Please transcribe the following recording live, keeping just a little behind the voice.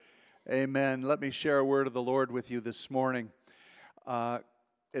Amen. Let me share a word of the Lord with you this morning.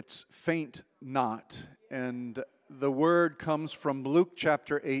 It's faint not. And the word comes from Luke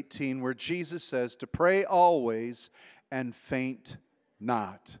chapter 18, where Jesus says to pray always and faint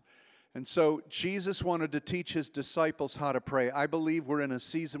not. And so Jesus wanted to teach his disciples how to pray. I believe we're in a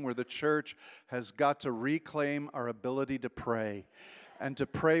season where the church has got to reclaim our ability to pray. And to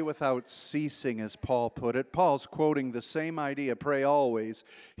pray without ceasing, as Paul put it. Paul's quoting the same idea, pray always.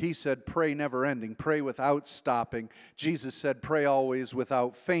 He said, pray never ending, pray without stopping. Jesus said, pray always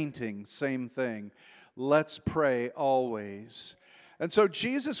without fainting, same thing. Let's pray always. And so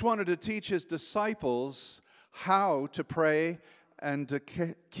Jesus wanted to teach his disciples how to pray and to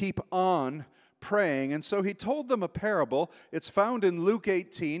keep on praying. And so he told them a parable. It's found in Luke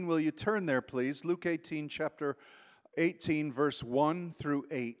 18. Will you turn there, please? Luke 18, chapter 18, verse 1 through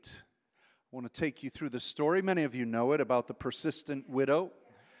 8. I want to take you through the story. Many of you know it, about the persistent widow.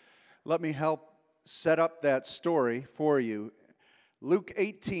 Let me help set up that story for you. Luke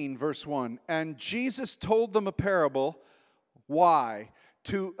 18, verse 1. And Jesus told them a parable. Why?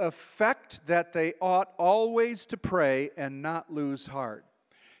 To effect that they ought always to pray and not lose heart.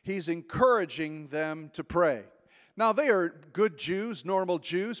 He's encouraging them to pray. Now, they are good Jews, normal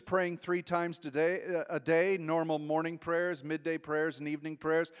Jews, praying 3 times a day, normal morning prayers, midday prayers, and evening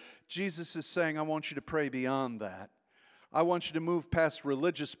prayers. Jesus is saying, I want you to pray beyond that. I want you to move past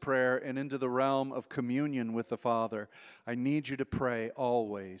religious prayer and into the realm of communion with the Father. I need you to pray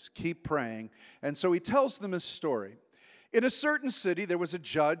always. Keep praying. And so he tells them his story. In a certain city, there was a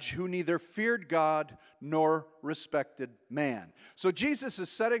judge who neither feared God nor respected man. So Jesus is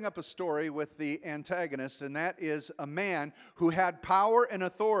setting up a story with the antagonist, and that is a man who had power and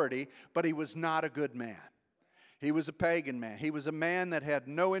authority, but he was not a good man. He was a pagan man. He was a man that had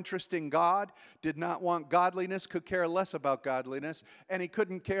no interest in God, did not want godliness, could care less about godliness, and he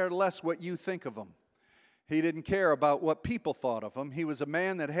couldn't care less what you think of him. He didn't care about what people thought of him. He was a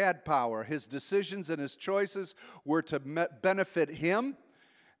man that had power. His decisions and his choices were to benefit him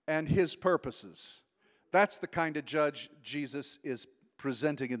and his purposes. That's the kind of judge Jesus is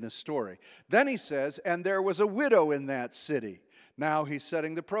presenting in this story. Then he says, and there was a widow in that city. Now he's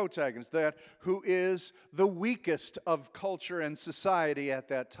setting the protagonist, that who is the weakest of culture and society at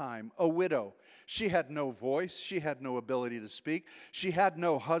that time, a widow. She had no voice. She had no ability to speak. She had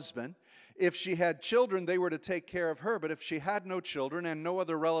no husband. If she had children, they were to take care of her. But if she had no children and no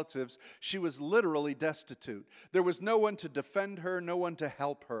other relatives, she was literally destitute. There was no one to defend her, no one to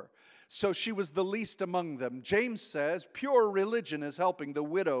help her. So she was the least among them. James says, pure religion is helping the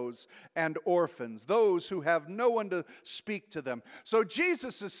widows and orphans, those who have no one to speak to them. So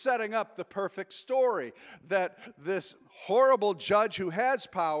Jesus is setting up the perfect story, that this horrible judge who has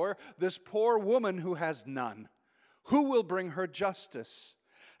power, this poor woman who has none, who will bring her justice?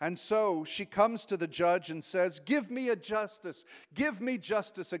 And so she comes to the judge and says, give me a justice. Give me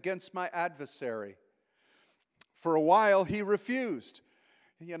justice against my adversary. For a while, he refused.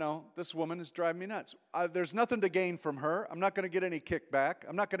 You know, this woman is driving me nuts. There's nothing to gain from her. I'm not going to get any kickback.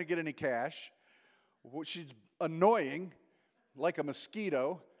 I'm not going to get any cash. She's annoying, like a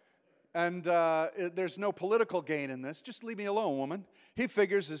mosquito. And there's no political gain in this. Just leave me alone, woman. He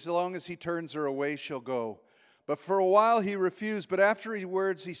figures as long as he turns her away, she'll go. But for a while he refused. But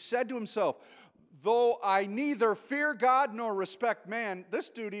afterwards he said to himself, though I neither fear God nor respect man, this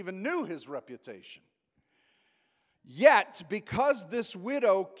dude even knew his reputation. Yet, because this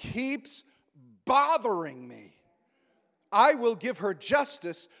widow keeps bothering me, I will give her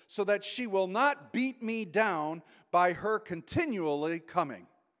justice so that she will not beat me down by her continually coming.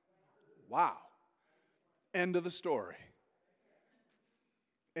 Wow. End of the story.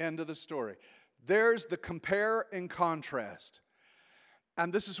 End of the story. There's the compare and contrast.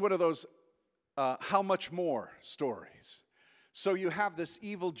 And this is one of those how much more stories. So you have this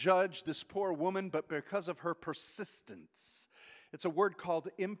evil judge, this poor woman, but because of her persistence, it's a word called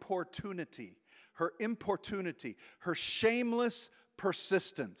importunity. Her importunity, her shameless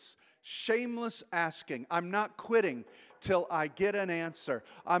persistence, shameless asking. I'm not quitting till I get an answer.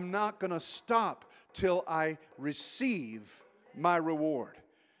 I'm not going to stop till I receive my reward.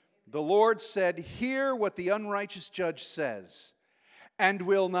 The Lord said, hear what the unrighteous judge says, and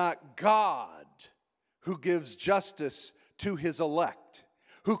will not God, who gives justice to his elect,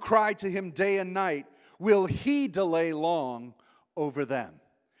 who cry to him day and night, will he delay long over them?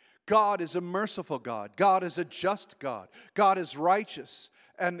 God is a merciful God. God is a just God. God is righteous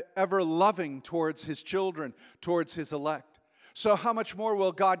and ever loving towards his children, towards his elect. So how much more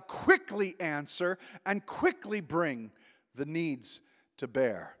will God quickly answer and quickly bring the needs to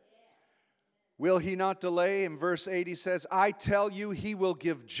bear? Will he not delay? In verse 8 he says, I tell you, he will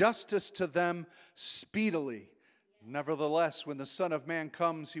give justice to them speedily. Nevertheless, when the Son of Man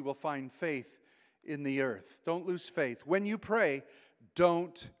comes, he will find faith in the earth. Don't lose faith. When you pray,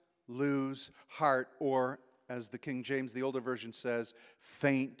 don't lose heart. Or, as the King James, the older version says,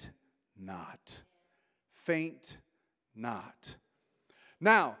 faint not. Faint not.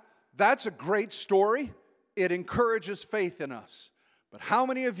 Now, that's a great story. It encourages faith in us. But how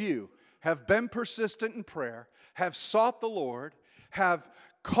many of you have been persistent in prayer, have sought the Lord, have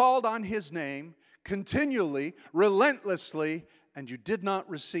called on His name continually, relentlessly, and you did not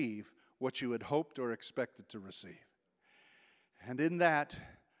receive what you had hoped or expected to receive? And in that,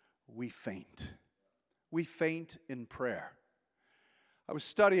 we faint. We faint in prayer. I was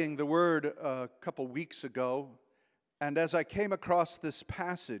studying the Word a couple weeks ago, and as I came across this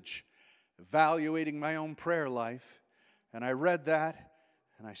passage, evaluating my own prayer life, and I read that,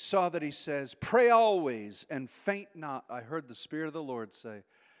 and I saw that he says, pray always and faint not. I heard the Spirit of the Lord say,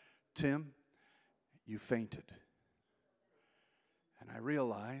 Tim, you fainted. And I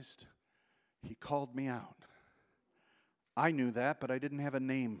realized he called me out. I knew that, but I didn't have a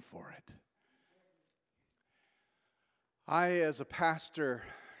name for it. I, as a pastor,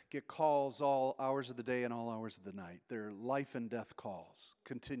 get calls all hours of the day and all hours of the night. They're life and death calls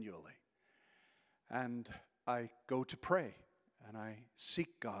continually. And I go to pray. And I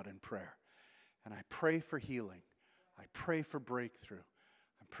seek God in prayer. And I pray for healing. I pray for breakthrough.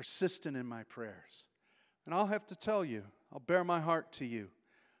 I'm persistent in my prayers. And I'll have to tell you, I'll bare my heart to you.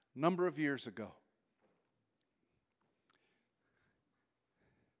 A number of years ago,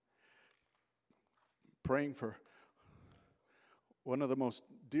 praying for one of the most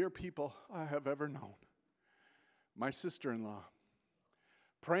dear people I have ever known, my sister-in-law,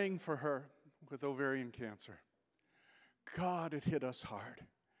 praying for her with ovarian cancer. God, it hit us hard.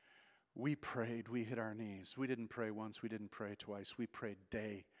 We prayed, we hit our knees. We didn't pray once, we didn't pray twice. We prayed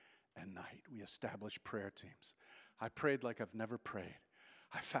day and night. We established prayer teams. I prayed like I've never prayed.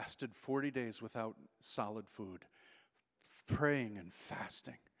 I fasted 40 days without solid food, praying and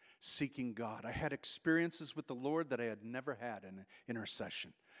fasting, seeking God. I had experiences with the Lord that I had never had in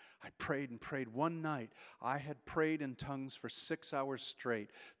intercession. I prayed and prayed. One night, I had prayed in tongues for 6 hours straight.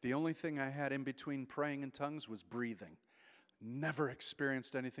 The only thing I had in between praying in tongues was breathing. Never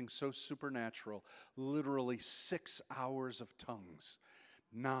experienced anything so supernatural. Literally 6 hours of tongues,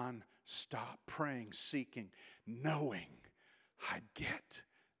 non-stop praying, seeking, knowing I'd get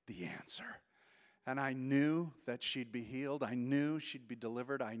the answer. And I knew that she'd be healed. I knew she'd be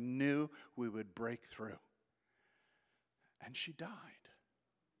delivered. I knew we would break through. And she died.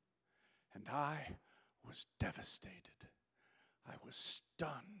 And I was devastated. I was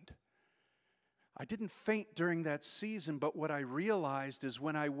stunned. I didn't faint during that season, but what I realized is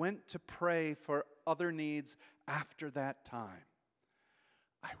when I went to pray for other needs after that time,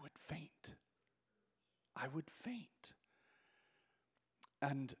 I would faint. I would faint.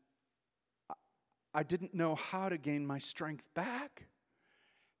 And I didn't know how to gain my strength back.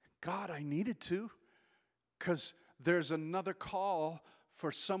 God, I needed to, because there's another call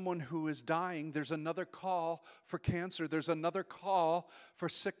for someone who is dying. There's another call for cancer. There's another call for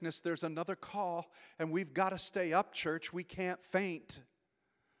sickness. There's another call, and we've got to stay up, church. We can't faint.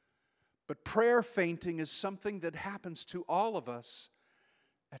 But prayer fainting is something that happens to all of us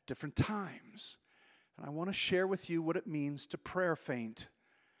at different times. And I want to share with you what it means to prayer faint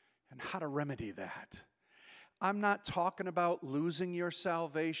and how to remedy that. I'm not talking about losing your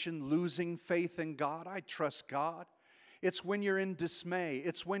salvation, losing faith in God. I trust God. It's when you're in dismay.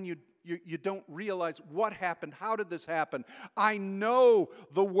 It's when you don't realize what happened. How did this happen? I know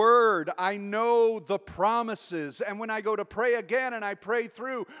the word. I know the promises. And when I go to pray again and I pray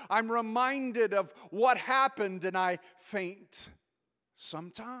through, I'm reminded of what happened and I faint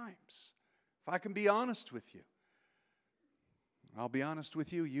sometimes. If I can be honest with you. I'll be honest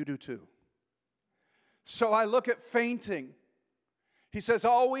with you, you do too. So I look at fainting. He says,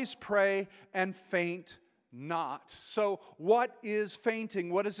 always pray and faint not. So what is fainting?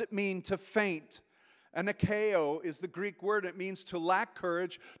 What does it mean to faint? Anakeo is the Greek word. It means to lack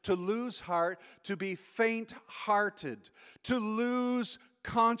courage, to lose heart, to be faint-hearted, to lose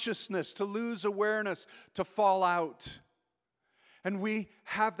consciousness, to lose awareness, to fall out. And we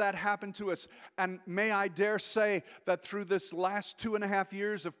have that happen to us. And may I dare say that through this last 2.5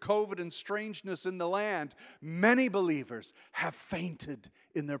 years of COVID and strangeness in the land, many believers have fainted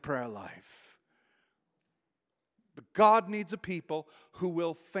in their prayer life. But God needs a people who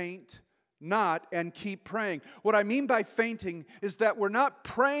will faint not and keep praying. What I mean by fainting is that we're not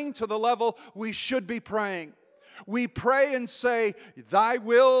praying to the level we should be praying. We pray and say, thy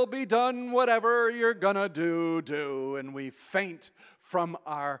will be done, whatever you're gonna do. And we faint from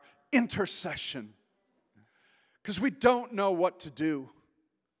our intercession because we don't know what to do.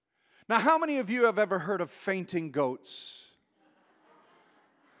 Now, how many of you have ever heard of fainting goats?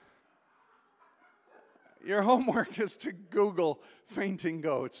 Your homework is to Google fainting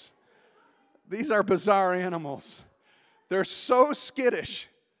goats. These are bizarre animals. They're so skittish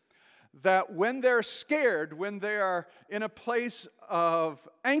that when they're scared, when they are in a place of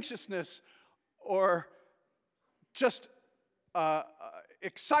anxiousness or just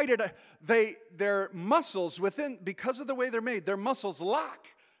excited, their muscles because of the way they're made, their muscles lock.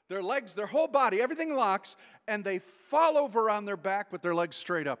 Their legs, their whole body, everything locks, and they fall over on their back with their legs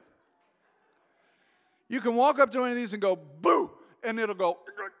straight up. You can walk up to one of these and go, boo, and it'll go,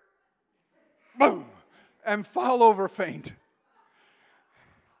 boom, and fall over faint.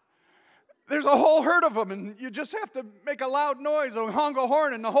 There's a whole herd of them, and you just have to make a loud noise and honk a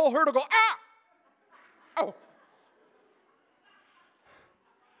horn, and the whole herd will go, ah! Oh.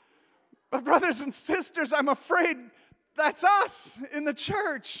 But brothers and sisters, I'm afraid that's us in the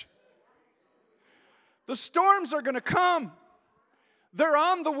church. The storms are going to come. They're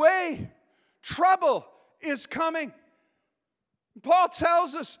on the way. Trouble is coming. Paul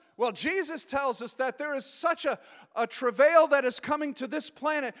tells us, well, Jesus tells us that there is such a travail that is coming to this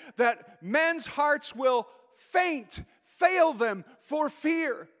planet that men's hearts will fail them for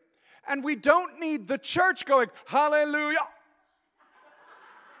fear. And we don't need the church going, hallelujah,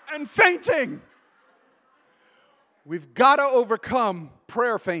 and fainting. We've got to overcome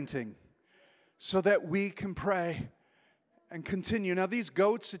prayer fainting so that we can pray and continue. Now, these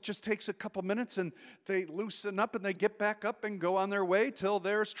goats, it just takes a couple minutes and they loosen up and they get back up and go on their way till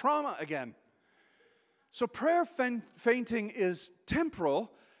there's trauma again. So prayer fainting is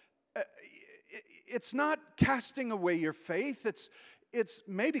temporal. It's not casting away your faith. It's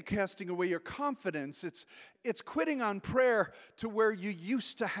maybe casting away your confidence. It's quitting on prayer to where you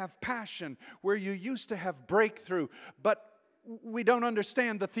used to have passion, where you used to have breakthrough, but we don't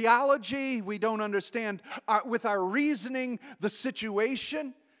understand the theology, we don't understand with our reasoning the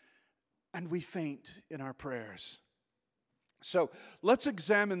situation, and we faint in our prayers. So let's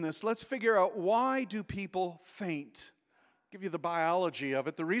examine this. Let's figure out, why do people faint? I'll give you the biology of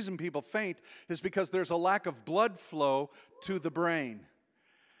it. The reason people faint is because there's a lack of blood flow to the brain.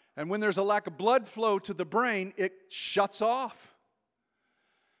 And when there's a lack of blood flow to the brain, it shuts off.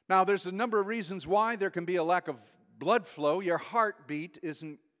 Now, there's a number of reasons why there can be a lack of blood flow. Your heartbeat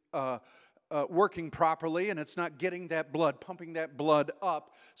isn't working properly, and it's not getting that blood, pumping that blood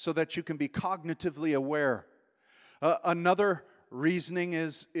up so that you can be cognitively aware. Another reasoning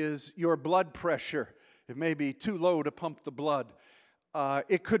is your blood pressure. It may be too low to pump the blood.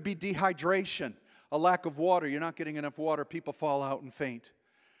 It could be dehydration, a lack of water. You're not getting enough water, people fall out and faint.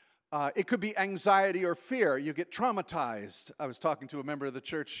 It could be anxiety or fear. You get traumatized. I was talking to a member of the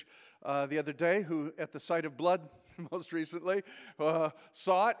church the other day who, at the sight of blood most recently,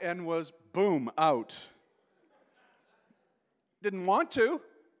 saw it and was, boom, out. Didn't want to.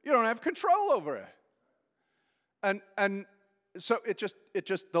 You don't have control over it. And so it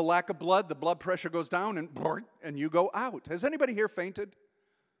just the lack of blood, the blood pressure goes down and you go out. Has anybody here fainted?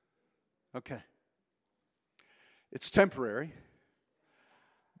 Okay. It's temporary.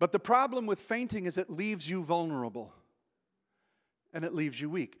 But the problem with fainting is it leaves you vulnerable. And it leaves you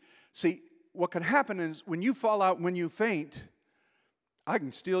weak. See, what can happen is when you fall out, when you faint, I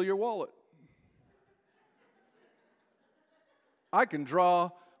can steal your wallet. I can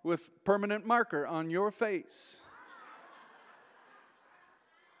draw with permanent marker on your face.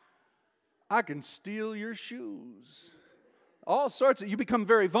 I can steal your shoes. All sorts of, you become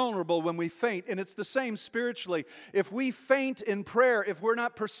very vulnerable when we faint, and it's the same spiritually. If we faint in prayer, if we're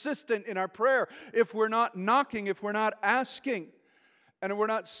not persistent in our prayer, if we're not knocking, if we're not asking, and we're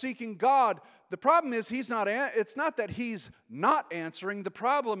not seeking God, the problem is it's not that He's not answering. The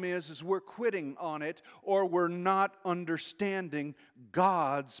problem is we're quitting on it, or we're not understanding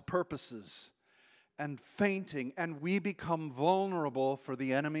God's purposes and fainting, and we become vulnerable for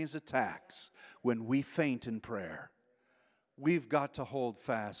the enemy's attacks when we faint in prayer. We've got to hold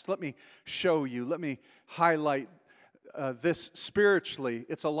fast. Let me show you, let me highlight this spiritually.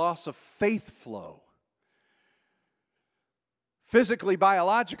 It's a loss of faith flow. Physically,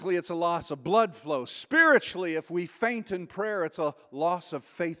 biologically, it's a loss of blood flow. Spiritually, if we faint in prayer, it's a loss of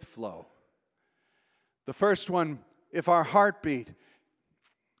faith flow. The first one, if our heartbeat,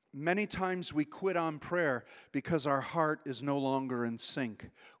 many times we quit on prayer because our heart is no longer in sync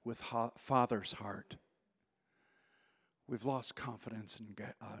with Father's heart. We've lost confidence in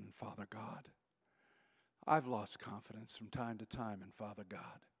Father God. I've lost confidence from time to time in Father God.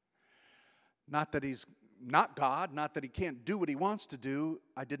 Not that He's not God, not that He can't do what He wants to do.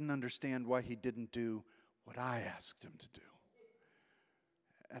 I didn't understand why He didn't do what I asked Him to do.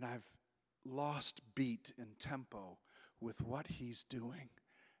 And I've lost beat and tempo with what He's doing.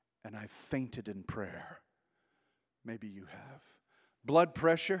 And I've fainted in prayer. Maybe you have. Blood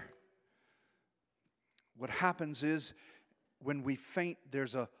pressure. What happens is when we faint,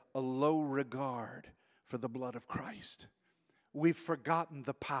 there's a low regard for the blood of Christ. We've forgotten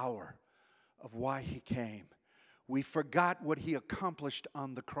the power of why He came. We forgot what He accomplished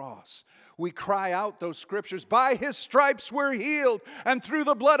on the cross. We cry out those scriptures, by His stripes we're healed, and through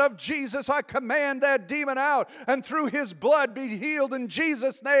the blood of Jesus I command that demon out, and through His blood be healed in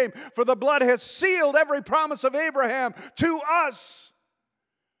Jesus' name, for the blood has sealed every promise of Abraham to us.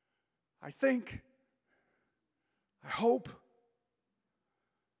 I think, I hope,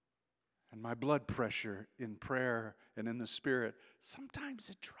 and my blood pressure in prayer and in the Spirit, sometimes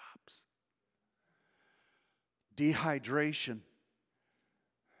it drops. Dehydration.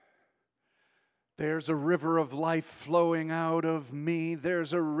 There's a river of life flowing out of me.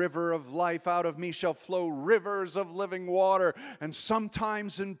 There's a river of life out of me shall flow rivers of living water. And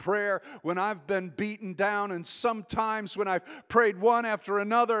sometimes in prayer, when I've been beaten down, and sometimes when I've prayed one after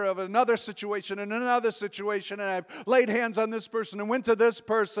another of another situation and another situation, and I've laid hands on this person and went to this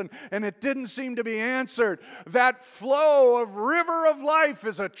person, and it didn't seem to be answered, that flow of river of life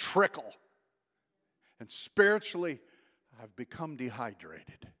is a trickle. And spiritually, I've become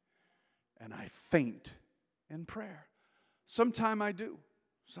dehydrated. And I faint in prayer. Sometimes I do.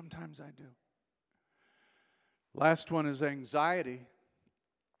 Sometimes I do. Last one is anxiety.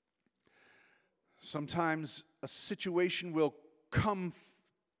 Sometimes a situation will come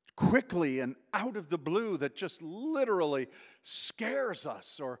quickly and out of the blue that just literally scares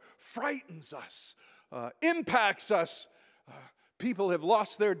us or frightens us, impacts us. People have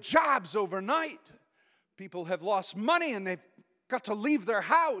lost their jobs overnight. People have lost money and they've got to leave their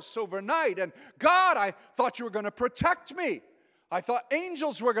house overnight. And God, I thought you were going to protect me. I thought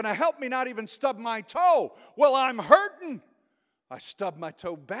angels were going to help me not even stub my toe. Well, I'm hurting. I stubbed my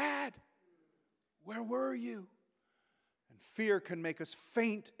toe bad. Where were you? And fear can make us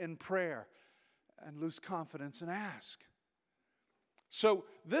faint in prayer and lose confidence and ask. So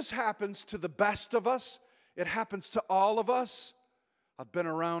this happens to the best of us. It happens to all of us. I've been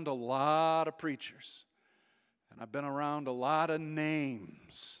around a lot of preachers. And I've been around a lot of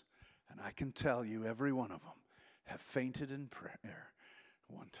names, and I can tell you every one of them have fainted in prayer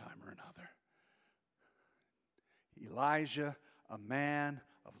one time or another. Elijah, a man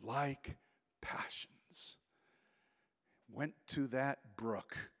of like passions, went to that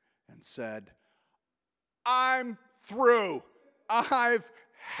brook and said, I'm through. I've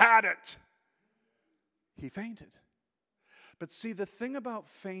had it. He fainted. But see, the thing about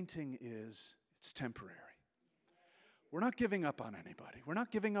fainting is it's temporary. We're not giving up on anybody. We're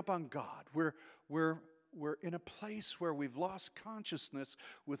not giving up on God. We're in a place where we've lost consciousness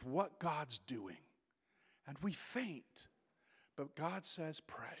with what God's doing. And we faint. But God says,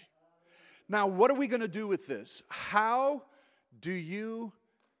 pray. Now, what are we going to do with this? How do you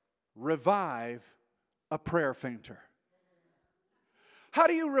revive a prayer fainter? How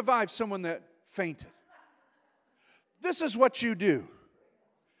do you revive someone that fainted? This is what you do.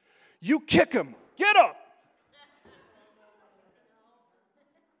 You kick him. Get up.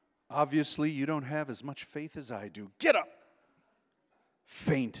 Obviously, you don't have as much faith as I do. Get up.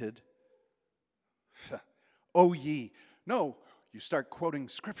 Fainted. Oh, ye. No, you start quoting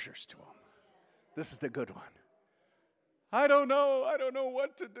scriptures to them. This is the good one. I don't know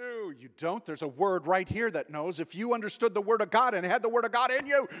what to do. You don't? There's a word right here that knows. If you understood the Word of God and had the Word of God in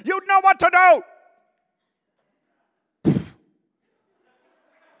you, you'd know what to do.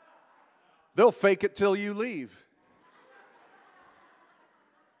 They'll fake it till you leave.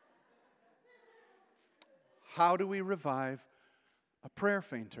 How do we revive a prayer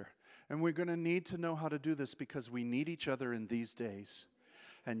fainter? And we're going to need to know how to do this because we need each other in these days.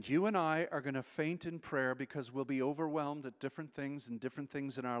 And you and I are going to faint in prayer because we'll be overwhelmed at different things and different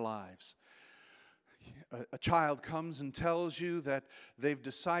things in our lives. A child comes and tells you that they've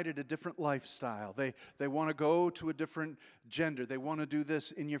decided a different lifestyle. They want to go to a different gender. They want to do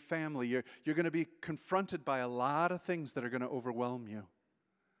this in your family. You're going to be confronted by a lot of things that are going to overwhelm you.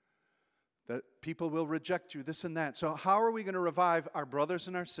 That people will reject you, this and that. So how are we going to revive our brothers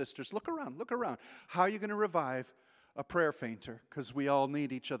and our sisters? Look around. How are you going to revive a prayer fainter? Because we all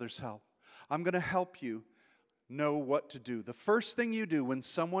need each other's help. I'm going to help you know what to do. The first thing you do when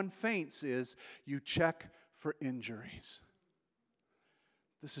someone faints is you check for injuries.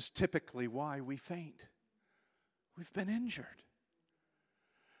 This is typically why we faint. We've been injured.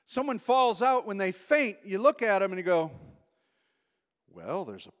 Someone falls out when they faint. You look at them and you go, well,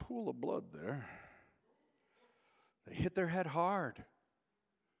 there's a pool of blood there. They hit their head hard.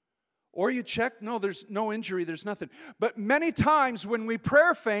 Or you check, no, there's no injury, there's nothing. But many times when we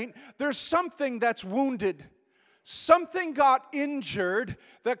prayer faint, there's something that's wounded. Something got injured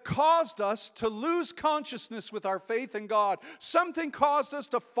that caused us to lose consciousness with our faith in God. Something caused us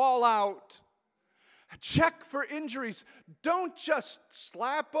to fall out. Check for injuries. Don't just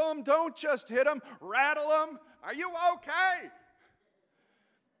slap them. Don't just hit them. Rattle them. Are you okay?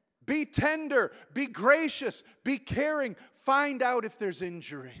 Be tender. Be gracious. Be caring. Find out if there's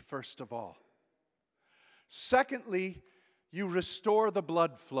injury, first of all. Secondly, you restore the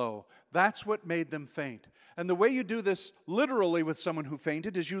blood flow. That's what made them faint. And the way you do this literally with someone who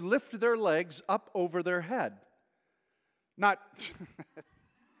fainted is you lift their legs up over their head. Not...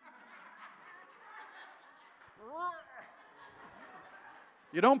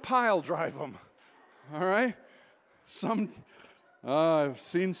 You don't pile drive them, all right? I've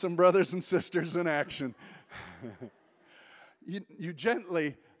seen some brothers and sisters in action. You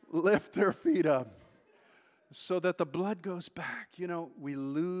gently lift their feet up so that the blood goes back. You know, we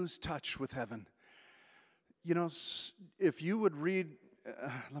lose touch with heaven. You know, if you would read,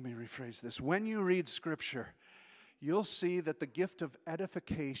 let me rephrase this. When you read Scripture, you'll see that the gift of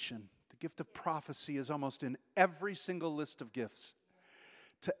edification, the gift of prophecy is almost in every single list of gifts.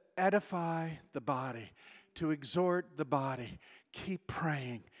 To edify the body, to exhort the body. Keep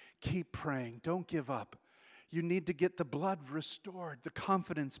praying, don't give up. You need to get the blood restored, the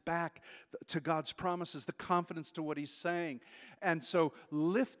confidence back to God's promises, the confidence to what He's saying. And so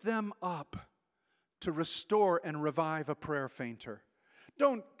lift them up to restore and revive a prayer fainter.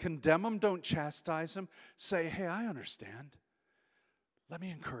 Don't condemn them, don't chastise them. Say, hey, I understand. Let me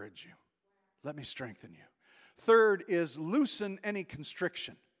encourage you. Let me strengthen you. Third is loosen any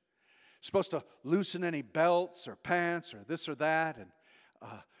constriction. You're supposed to loosen any belts or pants or this or that and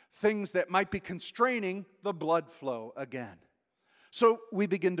things that might be constraining the blood flow again. So we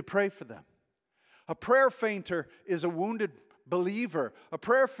begin to pray for them. A prayer fainter is a wounded believer. A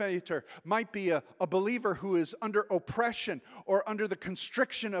prayer fainter might be a believer who is under oppression or under the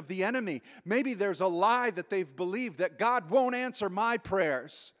constriction of the enemy. Maybe there's a lie that they've believed that God won't answer my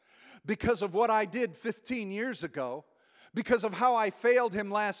prayers because of what I did 15 years ago, because of how I failed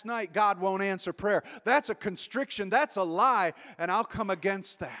Him last night. God won't answer prayer. That's a constriction. That's a lie, and I'll come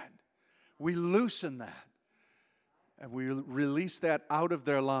against that. We loosen that, and we release that out of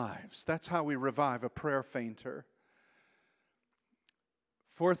their lives. That's how we revive a prayer fainter.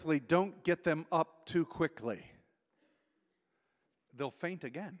 Fourthly, don't get them up too quickly. They'll faint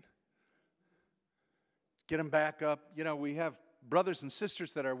again. Get them back up. You know, we have brothers and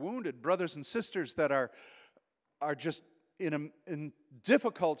sisters that are wounded, brothers and sisters that are just in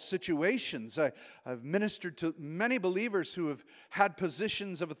difficult situations. I've ministered to many believers who have had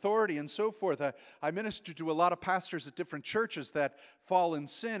positions of authority and so forth. I ministered to a lot of pastors at different churches that fall in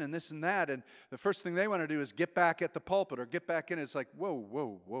sin and this and that, and the first thing they want to do is get back at the pulpit or get back in. It's like,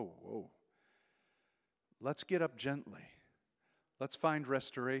 whoa. Let's get up gently. Let's find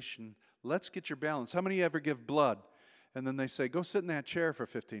restoration. Let's get your balance. How many of you ever give blood? And then they say, go sit in that chair for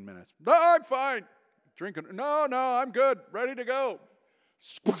 15 minutes. No, I'm fine. Drinking. No, I'm good. Ready to go.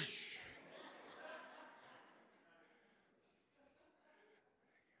 Squish.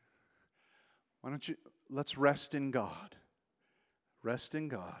 Let's rest in God. Rest in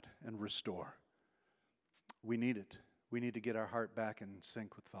God and restore. We need it. We need to get our heart back in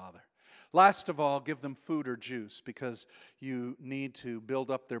sync with Father. Last of all, give them food or juice because you need to build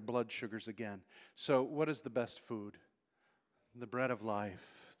up their blood sugars again. So what is the best food? The bread of life,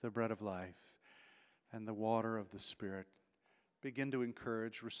 and the water of the Spirit. Begin to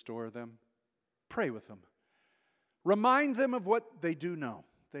encourage, restore them. Pray with them. Remind them of what they do know.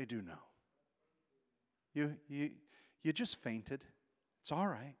 They do know. You just fainted. It's all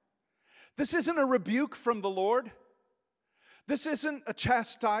right. This isn't a rebuke from the Lord. This isn't a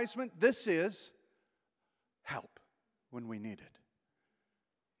chastisement. This is help when we need it.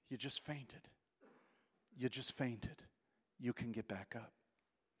 You just fainted. You can get back up.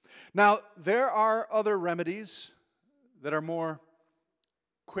 Now, there are other remedies that are more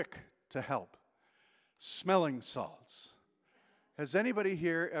quick to help. Smelling salts. Has anybody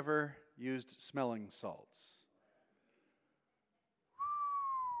here ever used smelling salts?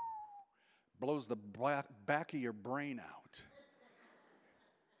 Blows the back of your brain out.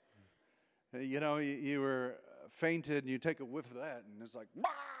 You know, you were fainted and you take a whiff of that and it's like, bah!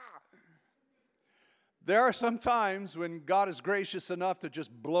 There are some times when God is gracious enough to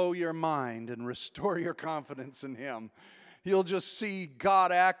just blow your mind and restore your confidence in Him. You'll just see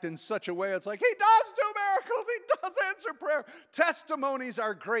God act in such a way, it's like, He does do miracles, He does answer prayer. Testimonies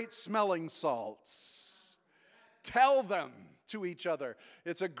are great smelling salts. Tell them to each other.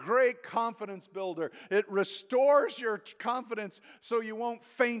 It's a great confidence builder. It restores your confidence so you won't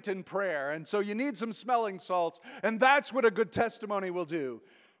faint in prayer. And so you need some smelling salts, and that's what a good testimony will do.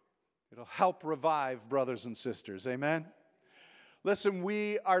 It'll help revive brothers and sisters. Amen? Listen,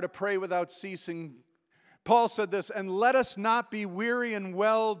 we are to pray without ceasing. Paul said this, and let us not be weary in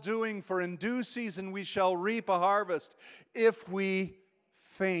well-doing, for in due season we shall reap a harvest, if we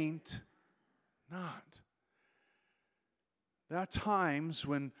faint not. There are times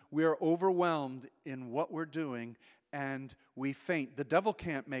when we are overwhelmed in what we're doing and we faint. The devil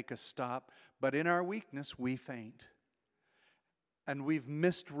can't make us stop, but in our weakness we faint. And we've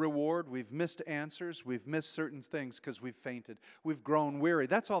missed reward, we've missed answers, we've missed certain things because we've fainted. We've grown weary.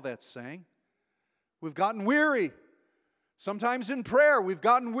 That's all that's saying. We've gotten weary. Sometimes in prayer we've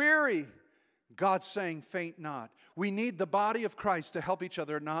gotten weary. God's saying, faint not. We need the body of Christ to help each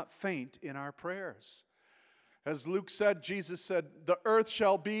other not faint in our prayers. As Luke said, Jesus said, the earth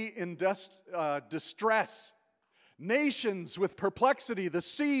shall be in distress. Nations with perplexity, the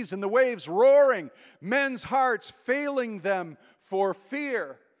seas and the waves roaring, men's hearts failing them for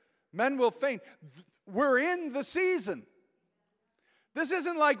fear. Men will faint. We're in the season. This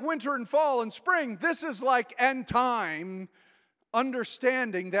isn't like winter and fall and spring. This is like end time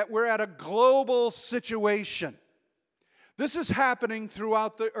understanding that we're at a global situation. This is happening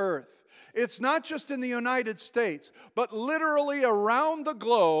throughout the earth. It's not just in the United States, but literally around the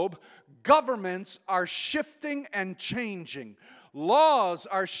globe, governments are shifting and changing. Laws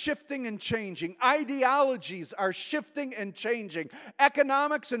are shifting and changing. Ideologies are shifting and changing.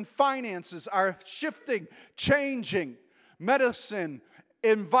 Economics and finances are shifting, changing. Medicine,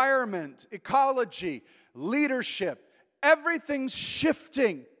 environment, ecology, leadership, everything's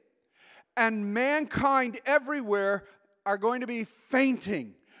shifting. And mankind everywhere are going to be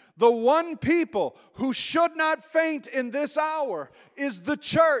fainting. The one people who should not faint in this hour is the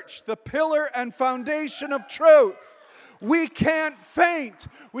church, the pillar and foundation of truth. We can't faint.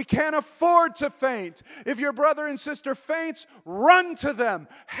 We can't afford to faint. If your brother and sister faints, run to them,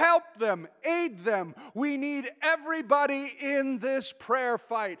 help them, aid them. We need everybody in this prayer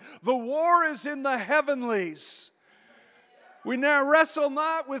fight. The war is in the heavenlies. We now wrestle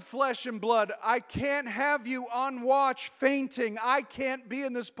not with flesh and blood. I can't have you on watch fainting. I can't be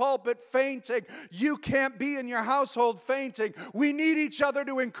in this pulpit fainting. You can't be in your household fainting. We need each other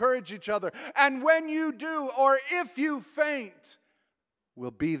to encourage each other. And when you do, or if you faint, we'll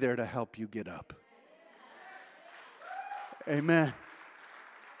be there to help you get up. Amen.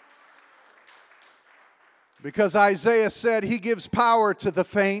 Because Isaiah said, He gives power to the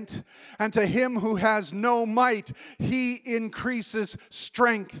faint, and to him who has no might, He increases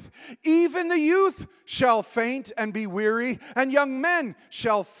strength. Even the youth shall faint and be weary, and young men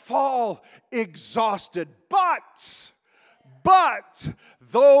shall fall exhausted. But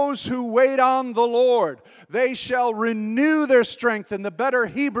those who wait on the Lord, they shall renew their strength. And the better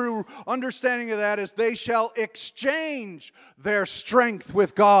Hebrew understanding of that is they shall exchange their strength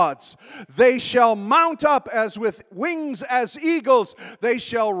with God's. They shall mount up as with wings as eagles. They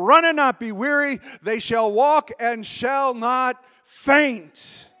shall run and not be weary. They shall walk and shall not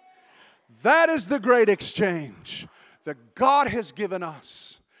faint. That is the great exchange that God has given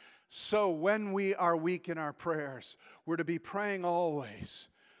us. So when we are weak in our prayers, we're to be praying always.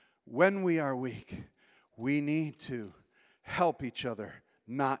 When we are weak, we need to help each other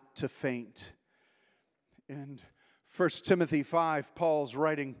not to faint. In 1 Timothy 5, Paul's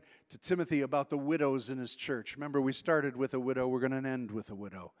writing to Timothy about the widows in his church. Remember, we started with a widow. We're going to end with a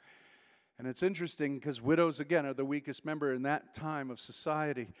widow. And it's interesting because widows, again, are the weakest member in that time of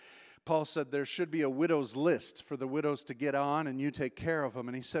society. Paul said there should be a widow's list for the widows to get on and you take care of them.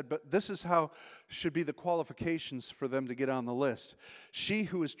 And he said, but this is how should be the qualifications for them to get on the list. She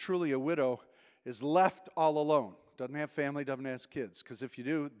who is truly a widow is left all alone. Doesn't have family, doesn't have kids. Because if you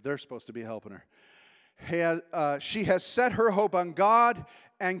do, they're supposed to be helping her. She has set her hope on God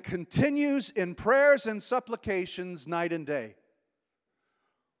and continues in prayers and supplications night and day.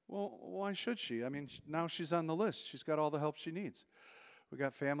 Well, why should she? I mean, now she's on the list. She's got all the help she needs. We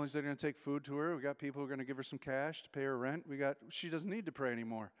got families that are going to take food to her. We got people who are going to give her some cash to pay her rent. She doesn't need to pray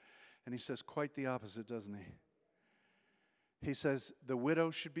anymore. And he says quite the opposite, doesn't he? He says the widow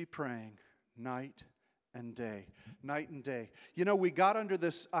should be praying night and day. Night and day. You know, we got under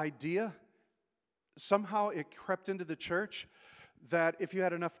this idea, somehow it crept into the church, that if you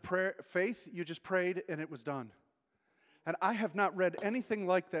had enough faith, you just prayed and it was done. And I have not read anything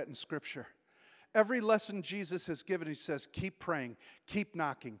like that in Scripture. Every lesson Jesus has given, he says, keep praying, keep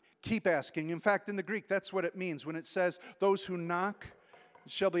knocking, keep asking. In fact, in the Greek, that's what it means. When it says, those who knock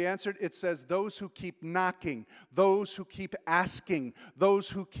shall be answered, it says, those who keep knocking, those who keep asking,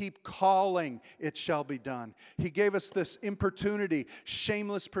 those who keep calling, it shall be done. He gave us this importunity,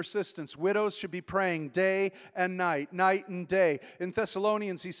 shameless persistence. Widows should be praying day and night and day. In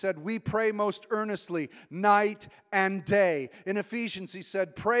Thessalonians, he said, we pray most earnestly, night and day. In Ephesians, he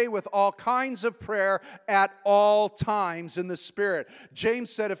said, pray with all kinds of prayer at all times in the Spirit.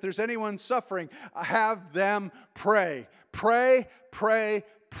 James said, if there's anyone suffering, have them pray. Pray, pray,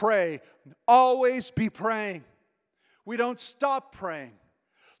 pray. Always be praying. We don't stop praying.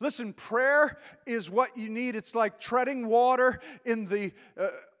 Listen, prayer is what you need. It's like treading water in the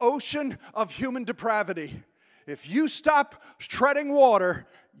ocean of human depravity. If you stop treading water,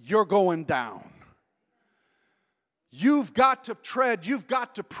 you're going down. You've got to tread. You've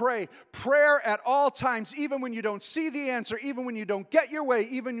got to pray. Prayer at all times, even when you don't see the answer, even when you don't get your way,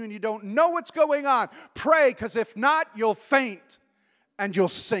 even when you don't know what's going on. Pray, because if not, you'll faint and you'll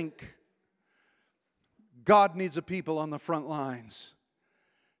sink. God needs a people on the front lines.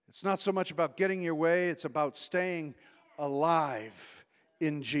 It's not so much about getting your way. It's about staying alive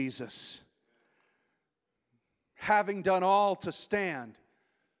in Jesus. Having done all to stand,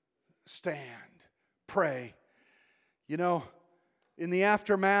 pray. You know, in the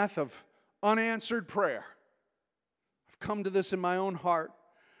aftermath of unanswered prayer, I've come to this in my own heart.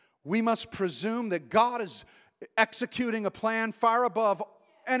 We must presume that God is executing a plan far above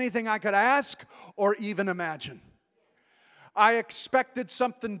anything I could ask or even imagine. I expected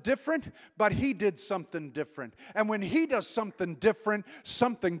something different, but He did something different. And when He does something different,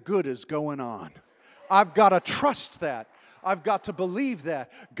 something good is going on. I've got to trust that. I've got to believe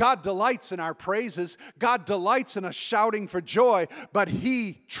that. God delights in our praises. God delights in us shouting for joy, but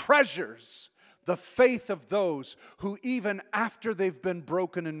He treasures the faith of those who, even after they've been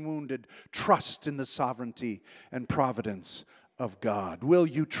broken and wounded, trust in the sovereignty and providence of God. Will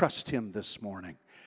you trust Him this morning?